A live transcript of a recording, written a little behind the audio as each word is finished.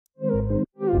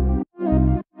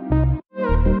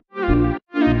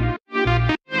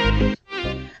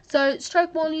So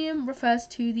stroke volume refers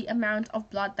to the amount of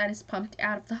blood that is pumped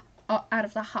out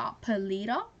of the heart per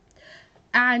liter,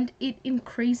 and it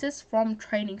increases from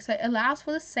training. So it allows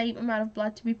for the same amount of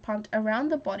blood to be pumped around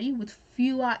the body with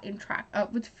fewer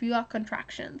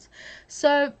contractions.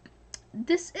 So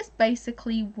this is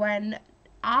basically when,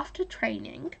 after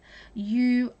training,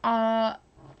 you are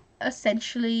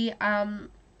essentially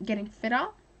getting fitter,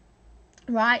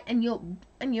 right? And your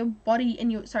body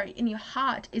and your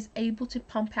heart is able to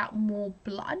pump out more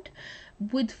blood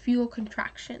with fewer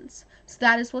contractions. So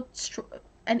that is what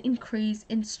an increase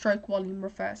in stroke volume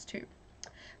refers to.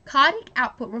 Cardiac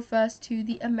output refers to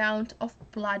the amount of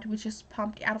blood which is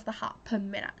pumped out of the heart per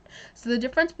minute. So the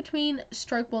difference between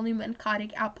stroke volume and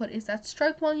cardiac output is that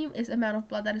stroke volume is the amount of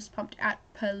blood that is pumped out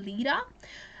per liter,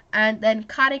 and then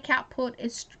cardiac output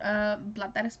is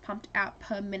blood that is pumped out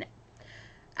per minute.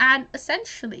 And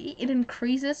essentially it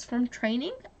increases from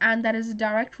training, and that is a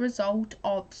direct result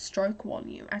of stroke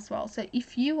volume as well. So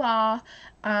if you are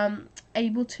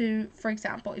able to, for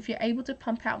example, if you're able to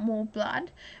pump out more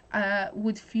blood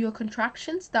with fewer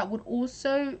contractions, that would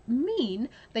also mean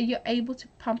that you're able to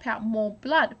pump out more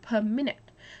blood per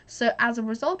minute. So as a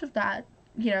result of that,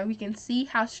 we can see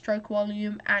how stroke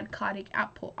volume and cardiac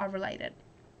output are related.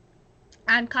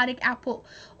 And cardiac output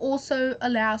also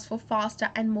allows for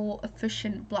faster and more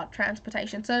efficient blood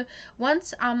transportation. So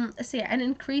once an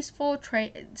increase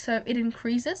so it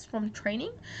increases from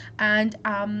training, and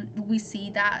we see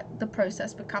that the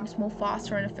process becomes more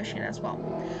faster and efficient as well.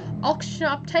 Oxygen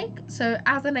uptake. So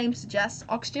as the name suggests,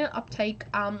 oxygen uptake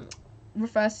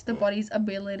refers to the body's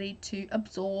ability to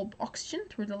absorb oxygen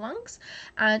through the lungs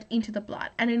and into the blood,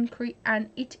 and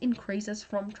it increases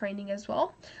from training as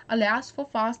well, allows for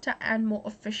faster and more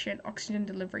efficient oxygen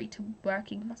delivery to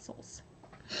working muscles.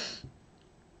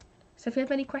 So if you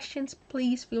have any questions,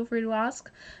 please feel free to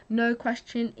ask. No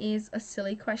question is a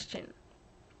silly question.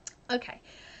 Okay,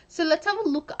 so let's have a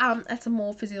look at some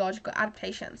more physiological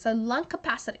adaptations. So lung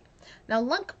capacity. Now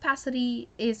lung capacity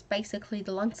is basically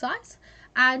the lung size,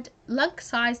 and lung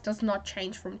size does not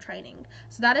change from training.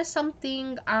 So that is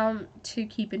something to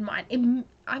keep in mind.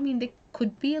 There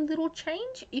could be a little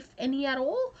change, if any at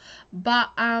all,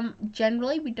 but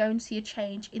generally we don't see a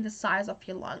change in the size of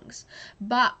your lungs.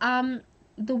 But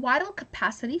the vital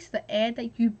capacity, so the air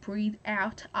that you breathe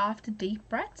out after deep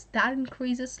breaths, that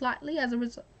increases slightly as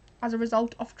a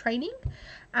result of training.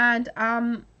 And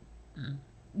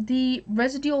the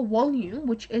residual volume,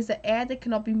 which is the air that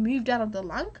cannot be moved out of the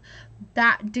lung,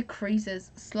 that decreases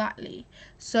slightly.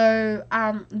 So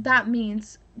that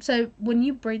means, so when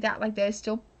you breathe out, like, there's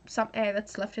still some air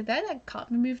that's left in there that can't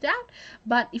be moved out,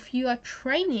 but if you are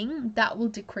training, that will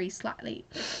decrease slightly.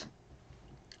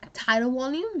 Tidal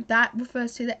volume, that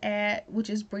refers to the air which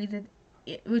is breathed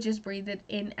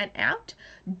in and out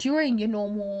during your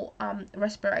normal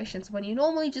respirations. When you're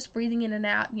normally just breathing in and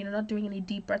out, not doing any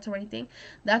deep breaths or anything,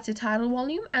 that's your tidal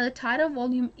volume. And the tidal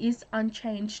volume is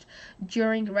unchanged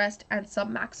during rest and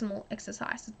submaximal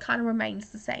exercise. It kind of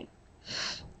remains the same.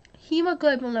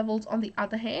 Hemoglobin levels, on the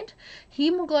other hand,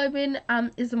 hemoglobin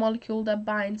is the molecule that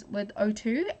binds with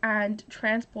O2 and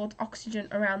transports oxygen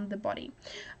around the body.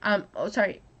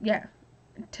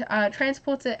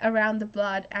 Transports it around the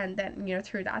blood and then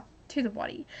through that to the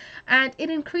body, and it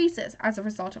increases as a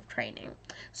result of training.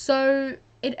 So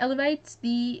it elevates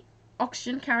the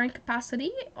oxygen carrying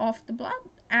capacity of the blood,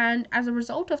 and as a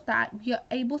result of that, you're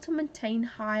able to maintain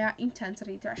higher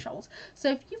intensity thresholds.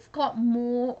 So if you've got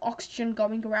more oxygen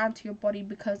going around to your body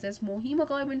because there's more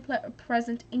hemoglobin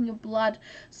present in your blood,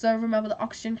 so remember, the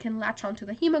oxygen can latch onto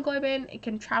the hemoglobin, it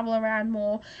can travel around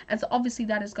more, and so obviously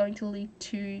that is going to lead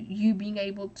to you being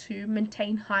able to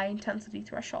maintain high intensity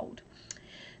threshold.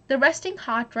 The resting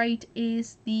heart rate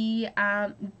is the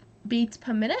beats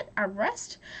per minute at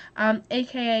rest,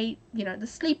 aka the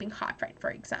sleeping heart rate, for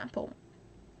example.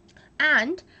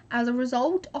 And as a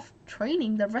result of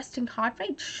training, the resting heart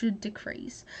rate should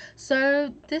decrease.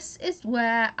 So this is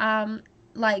where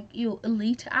your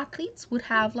elite athletes would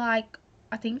have, like,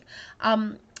 I think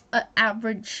an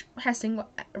average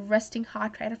resting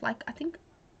heart rate of, like, I think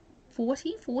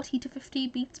 40 to 50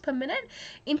 beats per minute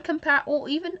or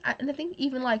even, and I think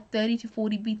even like 30 to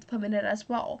 40 beats per minute as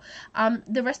well.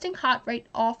 The resting heart rate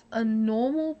of a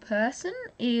normal person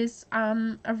is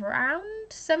around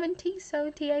 70,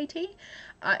 80.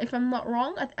 If I'm not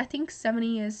wrong, I think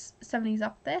 70 is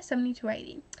up there, 70 to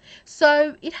 80.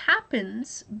 So it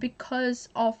happens because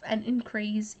of an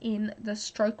increase in the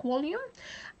stroke volume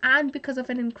and because of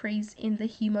an increase in the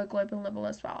hemoglobin level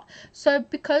as well. So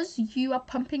because you are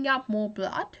pumping out more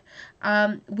blood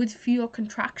with fewer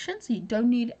contractions, you don't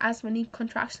need as many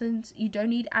contractions, you don't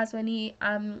need as many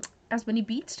as many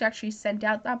beats to actually send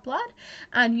out that blood,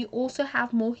 and you also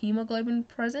have more hemoglobin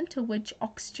present to which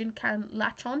oxygen can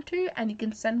latch onto, and you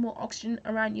can send more oxygen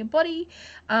around your body.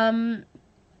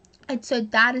 And so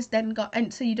that is then got,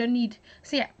 and so you don't need,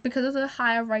 so yeah, because of the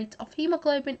higher rate of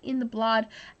hemoglobin in the blood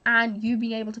and you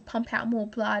being able to pump out more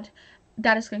blood,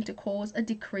 that is going to cause a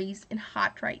decrease in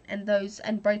heart rate, and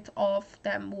both of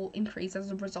them will increase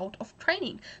as a result of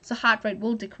training. So heart rate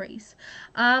will decrease,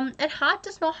 and heart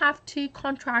does not have to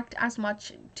contract as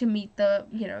much to meet the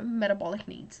metabolic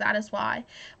needs. That is why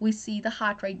we see the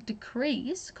heart rate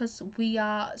decrease, because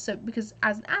because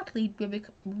as an athlete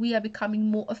we are becoming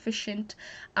more efficient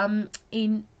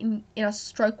in our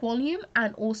stroke volume,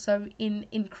 and also in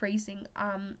increasing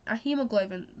our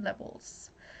hemoglobin levels.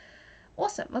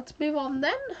 Awesome, let's move on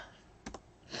then.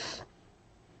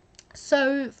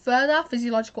 So further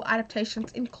physiological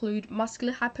adaptations include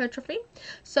muscular hypertrophy.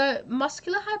 So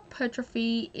muscular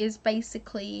hypertrophy is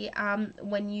basically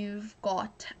when you've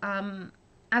got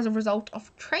as a result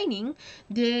of training,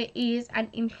 there is an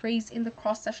increase in the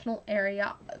cross-sectional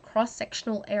area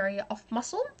of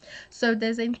muscle. So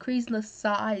there's an increase in the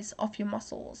size of your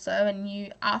muscles. So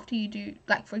after you do,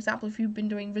 like for example, if you've been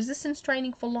doing resistance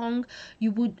training for long,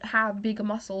 you would have bigger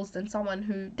muscles than someone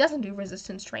who doesn't do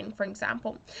resistance training, for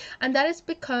example. And that is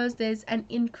because there's an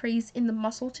increase in the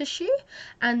muscle tissue,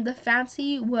 and the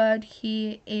fancy word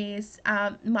here is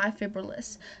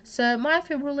myofibrillis. So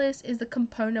myofibrillis is the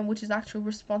component which is actually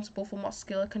responsible for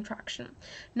muscular contraction.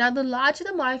 Now, the larger the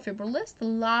myofibrillis, the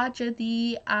larger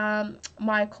the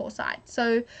myochondria.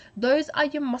 So those are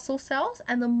your muscle cells,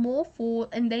 and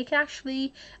and they can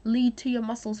actually lead to your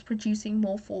muscles producing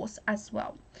more force as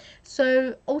well.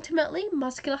 So ultimately,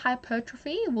 muscular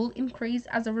hypertrophy will increase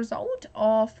as a result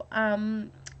of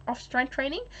strength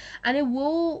training, and it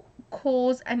will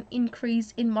cause an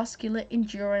increase in muscular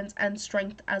endurance and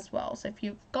strength as well. So if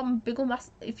you've got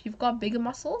bigger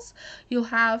muscles, you'll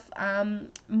have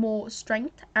more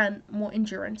strength and more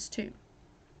endurance too.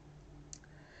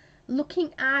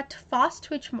 Looking at fast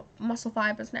twitch muscle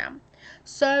fibers now.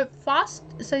 So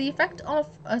the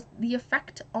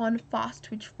effect on fast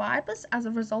twitch fibers as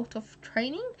a result of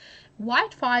training,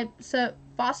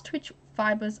 fast twitch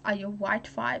fibers are your white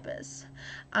fibers.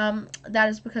 That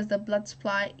is because the blood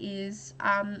supply is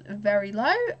very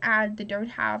low, and they don't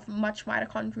have much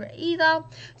mitochondria either.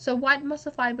 So white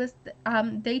muscle fibers,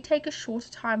 they take a shorter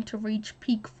time to reach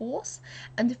peak force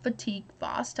and fatigue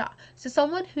faster. So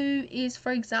someone who is,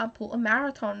 for example, a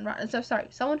marathon runner,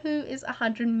 someone who is a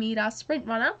 100-meter sprint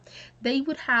runner, they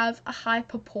would have a high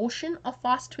proportion of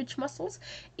fast twitch muscles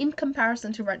in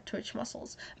comparison to red twitch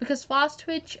muscles, because fast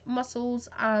twitch muscles,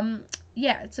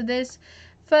 so there's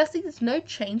no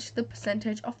change to the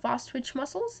percentage of fast twitch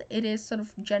muscles. It is sort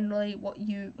of generally what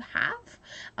you have,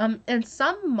 and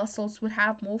some muscles would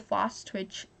have more fast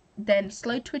twitch than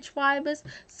slow twitch fibers.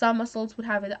 Some muscles would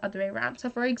have it the other way around. So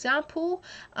for example,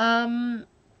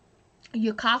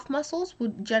 your calf muscles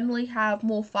would generally have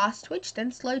more fast twitch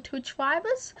than slow twitch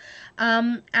fibers,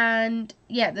 they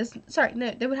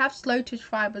would have slow twitch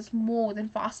fibers more than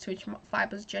fast twitch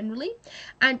fibers generally,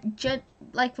 and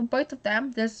for both of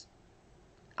them,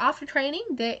 after training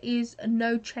there is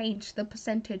no change to the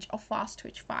percentage of fast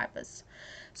twitch fibers.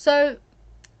 So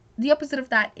the opposite of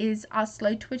that is our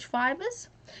slow twitch fibers.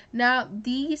 Now,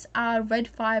 these are red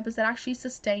fibers that actually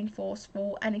sustain force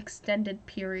for an extended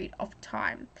period of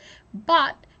time,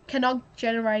 but cannot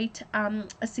generate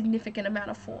a significant amount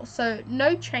of force. So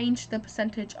no change to the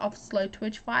percentage of slow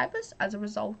twitch fibers as a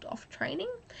result of training.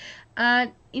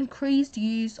 And increased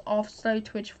use of slow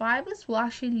twitch fibers will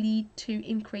actually lead to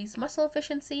increased muscle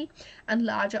efficiency and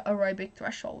larger aerobic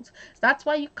thresholds. So that's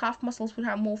why your calf muscles would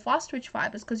have more fast twitch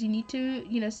fibers, because you need to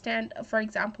stand, for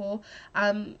example,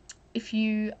 if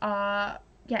you are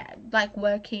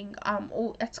working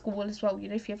or at school as well,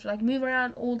 if you have to move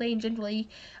around all day, and generally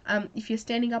if you're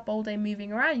standing up all day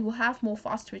moving around, you will have more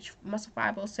fast twitch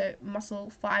muscle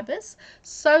fibers,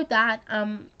 so that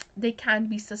they can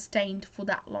be sustained for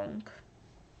that long.